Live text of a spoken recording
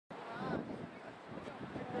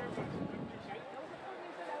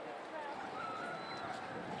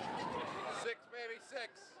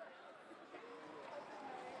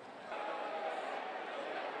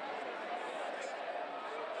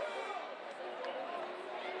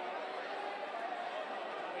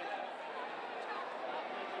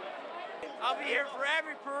I'll be here for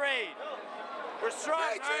every parade. We're strong,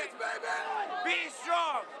 Patriots, right? baby! Be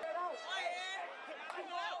strong.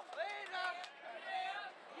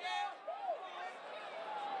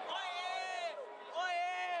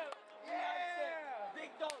 Big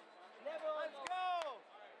dog. Never Let's go.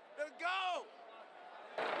 Let's go.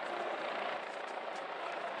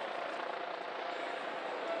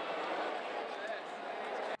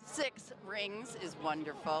 Six rings is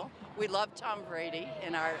wonderful. We love Tom Brady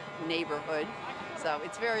in our neighborhood, so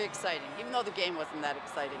it's very exciting, even though the game wasn't that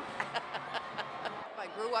exciting. I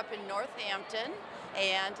grew up in Northampton,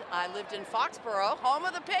 and I lived in Foxborough, home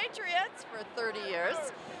of the Patriots, for 30 years,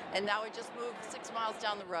 and now we just moved 6 miles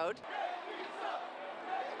down the road.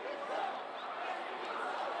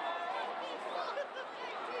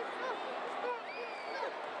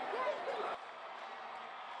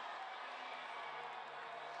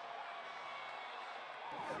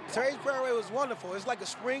 Today's parade was wonderful. It's like a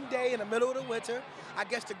spring day in the middle of the winter. I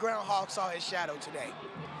guess the groundhog saw his shadow today.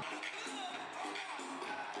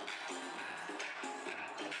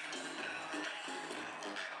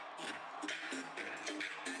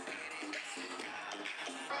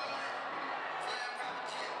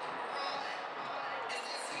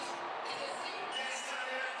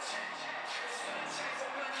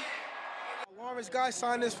 Lawrence guy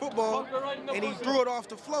signed this football and he threw it off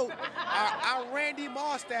the float. Our Randy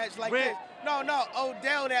Moss stats like this. No,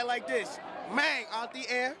 Odell that like this. Mang out the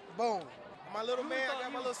air, boom. My little man, I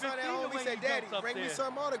got my little son at home. He said, "Daddy, bring me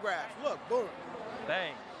some autographs." Look, boom.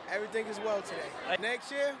 Bang. Everything is well today.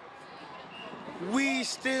 Next year, we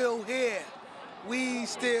still here. We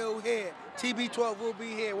still here. TB12 will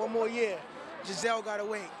be here one more year. Giselle gotta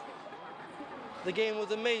wait. The game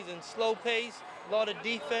was amazing. Slow pace, a lot of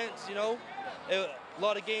defense, you know, a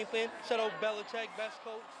lot of game plan. Shout out Belichick, best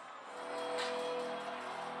coach.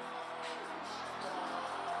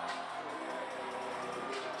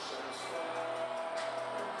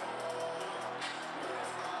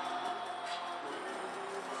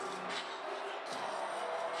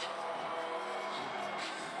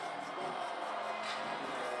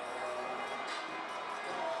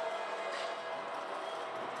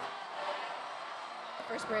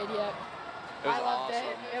 First parade yet. I loved it.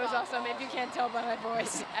 It was awesome. If you can't tell by my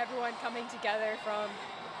voice, everyone coming together from,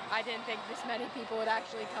 I didn't think this many people would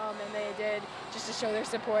actually come, and they did, just to show their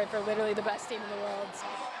support for literally the best team in the world.